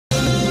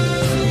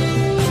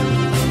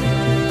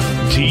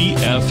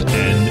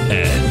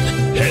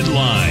TFNN.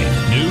 Headline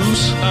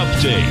News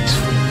Update.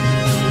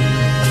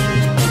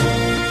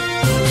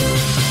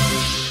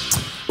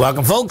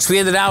 Welcome, folks. We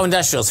had the Dow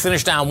Industrials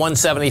finished down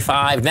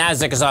 175.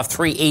 Nasdaq is off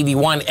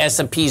 381.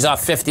 S&P's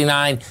off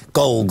 59.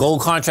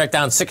 Gold contract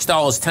down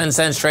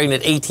 $6.10, trading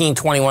at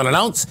 $18.21 an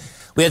ounce.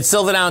 We had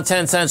silver down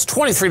 10 cents,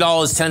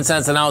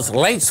 $23.10 an ounce.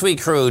 Light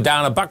sweet crude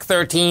down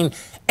 $1.13,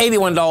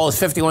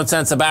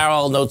 $81.51 a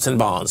barrel. Notes and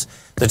bonds.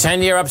 The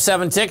 10-year up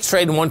 7 ticks,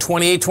 trading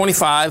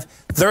 128.25.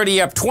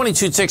 30 up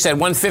 22 ticks at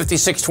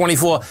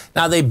 156.24.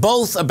 Now they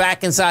both are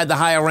back inside the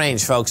higher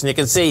range, folks, and you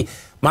can see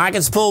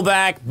markets pull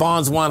back,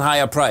 bonds one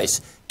higher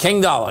price. King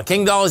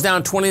dollar's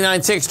down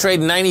 29 ticks,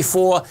 trading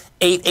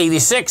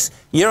 94.886.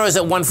 Euros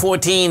at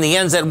 114, the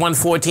yen's at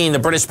 114, the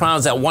British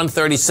pound's at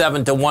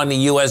 137 to 1 the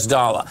US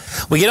dollar.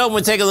 We get over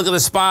and take a look at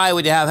the SPY,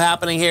 what you have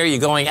happening here. You're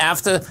going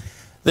after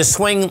the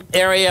swing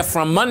area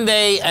from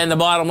Monday, and the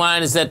bottom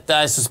line is that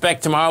I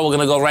suspect tomorrow we're going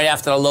to go right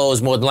after the lows,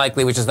 more than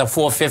likely, which is the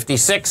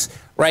 456.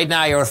 Right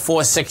now you're at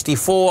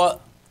 464.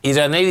 He's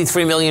at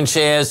 83 million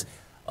shares.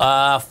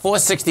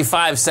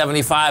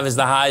 465.75 is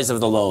the highs of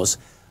the lows.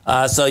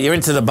 So you're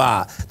into the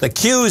bar. The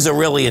Qs are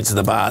really into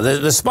the bar.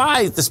 The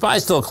SPY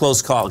is still a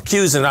close call.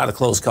 Qs are not a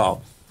close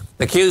call.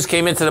 The Qs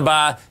came into the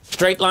bar,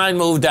 straight line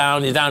move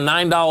down. You're down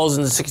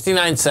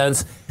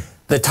 $9.69.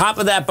 The top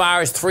of that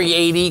bar is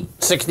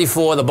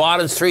 380.64. The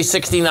bottom's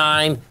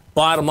 369.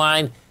 Bottom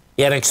line,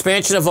 you had an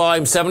expansion of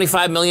volume,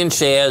 75 million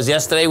shares.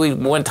 Yesterday we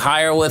went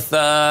higher with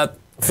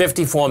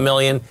 54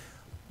 million.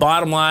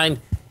 Bottom line,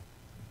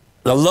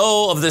 the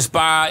low of this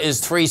bar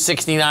is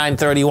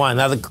 369.31.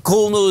 Now, the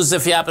cool news,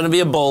 if you happen to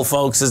be a bull,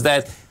 folks, is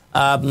that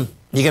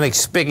you can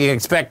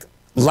expect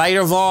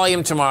lighter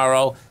volume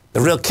tomorrow.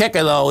 The real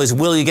kicker, though, is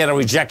will you get a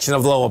rejection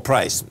of lower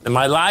price? And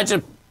my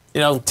larger,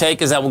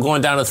 take is that we're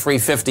going down to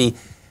 350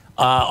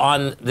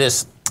 on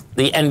the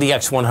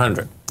NDX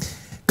 100.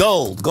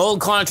 Gold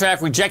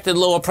contract rejected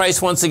lower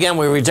price once again.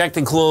 We're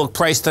rejecting lower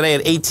price today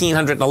at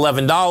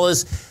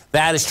 $1,811.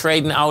 That is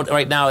trading out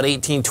right now at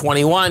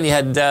 $18.21. You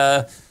had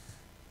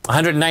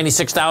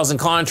 196,000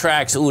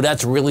 contracts. Ooh,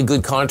 that's really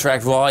good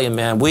contract volume,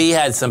 man. We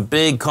had some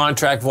big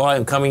contract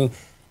volume coming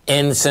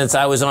in since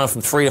I was on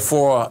from 3 to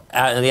 4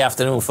 in the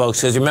afternoon,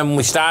 folks. Because remember when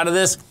we started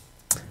this,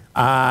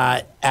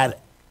 at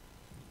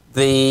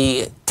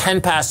the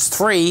 10 past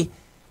 3,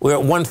 we were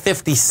at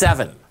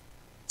 157.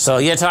 So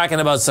you're talking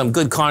about some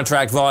good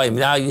contract volume.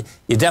 Now you're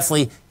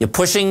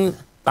pushing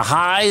the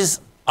highs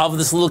of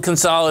this little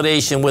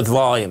consolidation with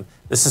volume.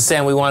 This is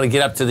saying we want to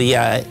get up to the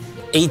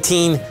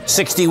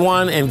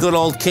 1861 and good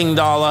old King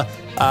dollar.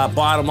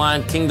 Bottom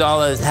line, King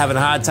dollar is having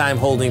a hard time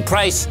holding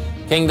price.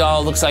 King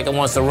dollar looks like it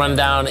wants to run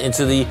down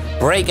into the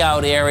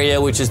breakout area,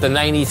 which is the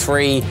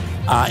 93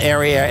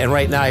 area, and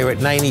right now you're at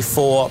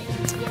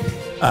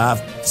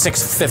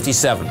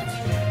 94.657.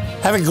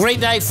 Have a great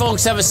night,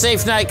 folks. Have a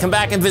safe night. Come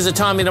back and visit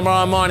Tommy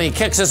tomorrow morning. He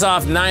kicks us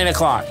off 9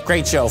 o'clock.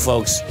 Great show,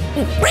 folks.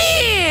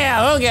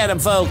 Look at him,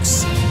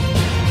 folks.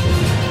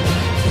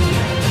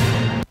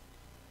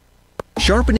 Sharpening